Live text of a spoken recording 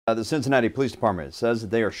The Cincinnati Police Department says that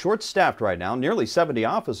they are short-staffed right now, nearly 70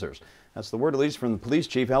 officers. That's the word released from the police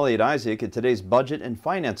chief, Eliot Isaac, at today's Budget and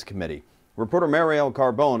Finance Committee. Reporter Marielle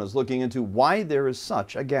Carbone is looking into why there is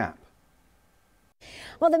such a gap.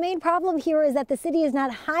 Well, the main problem here is that the city is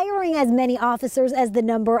not hiring as many officers as the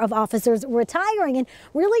number of officers retiring. And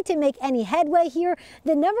really, to make any headway here,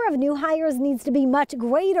 the number of new hires needs to be much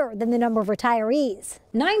greater than the number of retirees.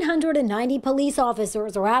 990 police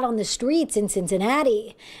officers are out on the streets in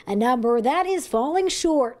Cincinnati, a number that is falling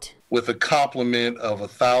short. With a complement of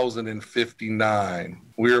 1,059.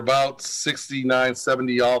 We're about 69,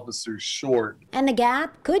 70 officers short. And the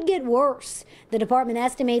gap could get worse. The department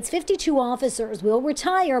estimates 52 officers will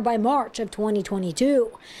retire by March of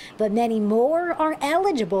 2022, but many more are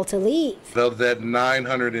eligible to leave. Of that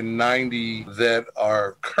 990 that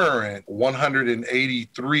are current,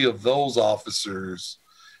 183 of those officers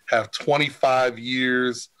have 25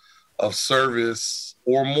 years of service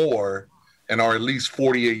or more and are at least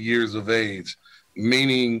 48 years of age,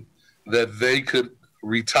 meaning that they could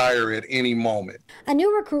retire at any moment. A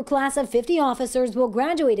new recruit class of 50 officers will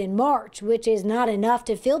graduate in March, which is not enough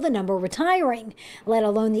to fill the number retiring, let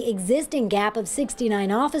alone the existing gap of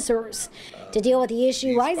 69 officers. To deal with the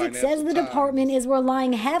issue, Isaac says the department is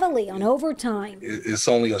relying heavily on overtime. It's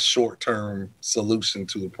only a short-term solution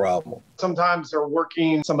to the problem. Sometimes they're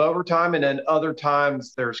working some overtime, and then other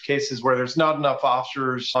times there's cases where there's not enough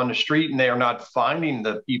officers on the street and they are not finding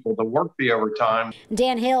the people to work the overtime.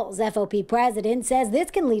 Dan Hills, FOP president, says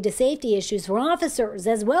this can lead to safety issues for officers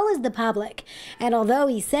as well as the public. And although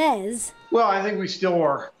he says, well, I think we still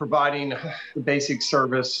are providing the basic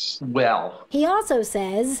service well. He also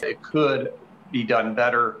says it could be done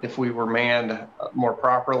better if we were manned more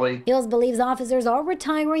properly. Hills believes officers are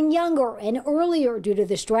retiring younger and earlier due to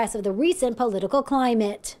the stress of the recent political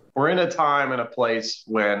climate. We're in a time and a place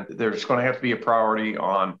when there's going to have to be a priority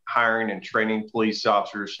on hiring and training police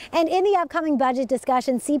officers. And in the upcoming budget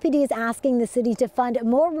discussion, CPD is asking the city to fund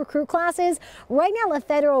more recruit classes. Right now, a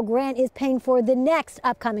federal grant is paying for the next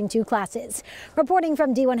upcoming 2 classes. Reporting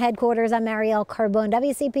from D1 headquarters, I'm Marielle Carbone,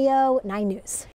 WCPO 9 News.